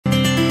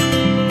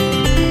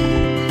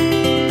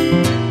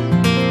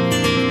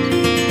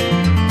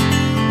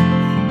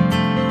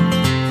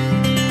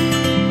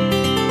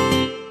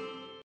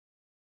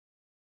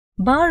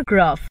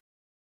Bargraph.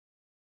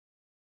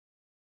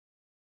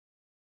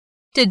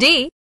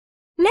 Today,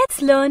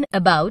 let's learn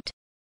about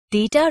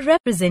data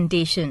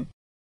representation.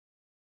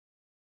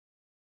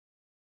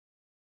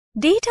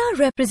 Data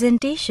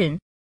representation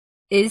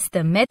is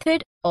the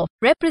method of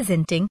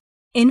representing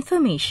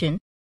information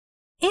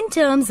in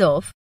terms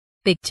of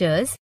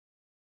pictures,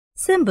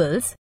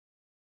 symbols,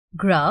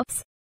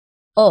 graphs,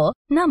 or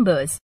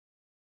numbers.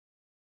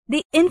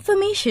 The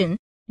information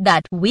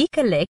that we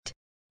collect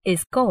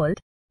is called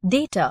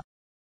data.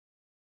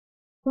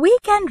 We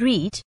can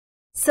reach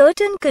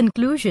certain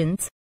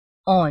conclusions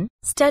on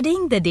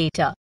studying the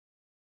data.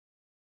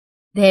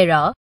 There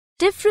are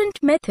different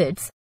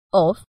methods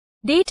of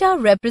data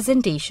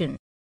representation.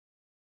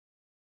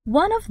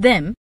 One of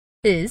them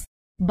is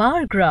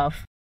bar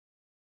graph.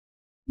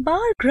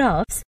 Bar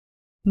graphs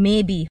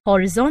may be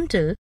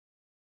horizontal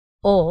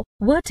or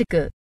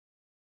vertical.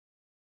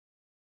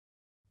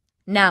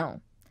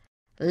 Now,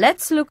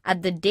 let's look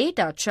at the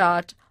data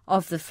chart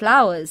of the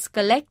flowers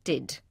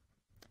collected.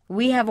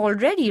 We have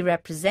already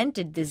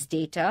represented this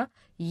data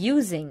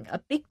using a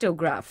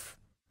pictograph.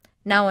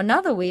 Now,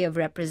 another way of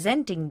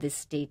representing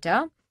this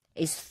data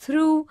is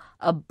through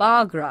a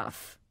bar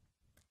graph.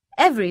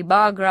 Every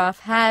bar graph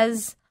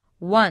has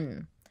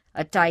 1.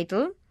 A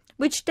title,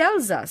 which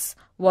tells us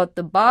what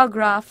the bar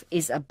graph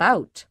is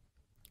about.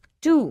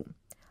 2.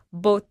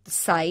 Both the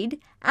side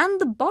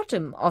and the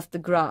bottom of the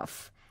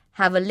graph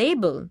have a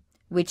label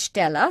which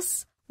tell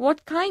us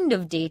what kind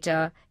of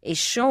data is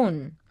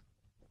shown.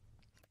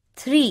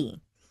 3.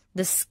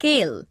 The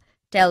scale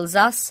tells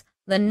us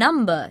the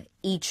number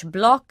each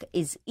block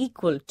is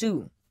equal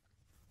to.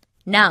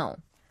 Now,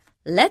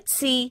 let's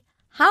see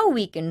how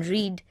we can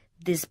read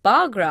this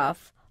bar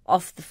graph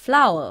of the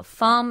flower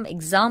farm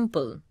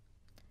example.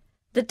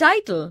 The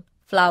title,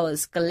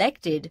 Flowers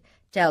Collected,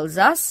 tells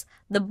us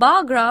the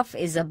bar graph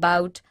is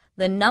about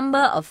the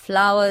number of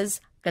flowers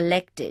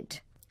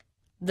collected.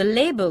 The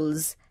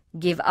labels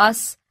give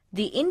us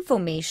the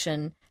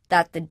information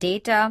that the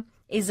data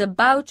is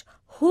about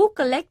who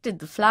collected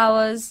the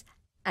flowers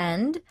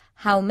and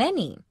how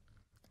many.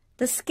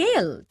 The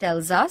scale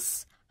tells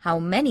us how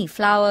many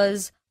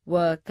flowers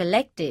were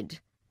collected.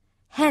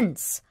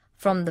 Hence,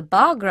 from the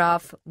bar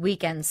graph, we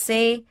can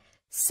say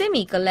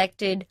Simi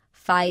collected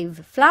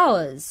 5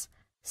 flowers,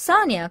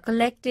 Sanya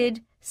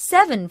collected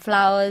 7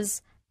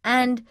 flowers,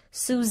 and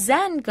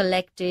Suzanne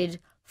collected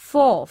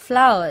 4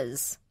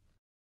 flowers.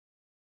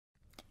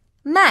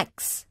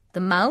 Max,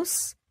 the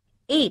mouse,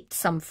 ate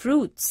some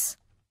fruits.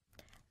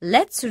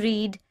 Let's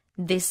read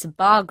this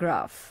bar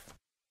graph.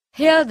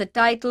 Here the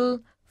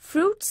title,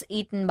 Fruits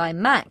Eaten by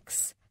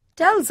Max,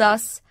 tells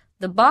us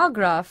the bar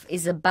graph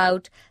is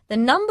about the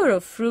number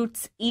of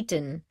fruits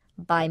eaten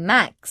by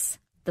Max,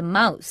 the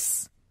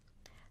mouse.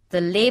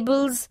 The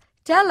labels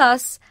tell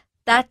us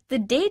that the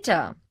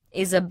data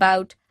is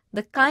about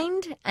the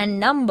kind and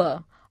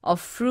number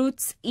of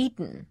fruits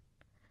eaten.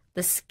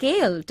 The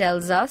scale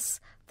tells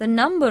us the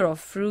number of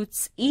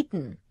fruits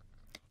eaten.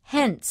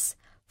 Hence,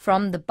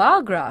 from the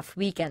bar graph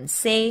we can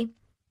say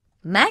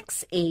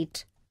Max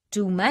ate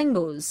 2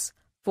 mangoes,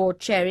 4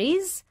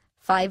 cherries,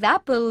 5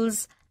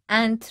 apples,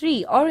 and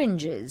 3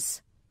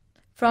 oranges.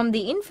 From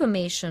the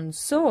information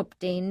so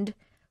obtained,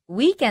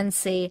 we can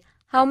say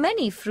how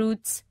many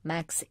fruits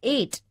Max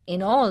ate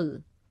in all,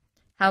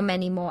 how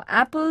many more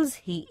apples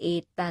he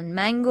ate than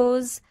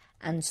mangoes,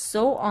 and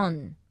so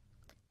on.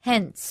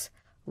 Hence,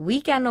 we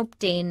can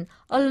obtain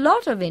a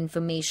lot of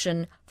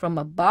information from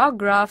a bar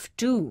graph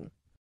too.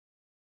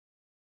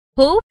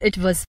 Hope it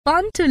was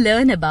fun to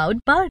learn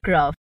about bar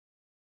graph.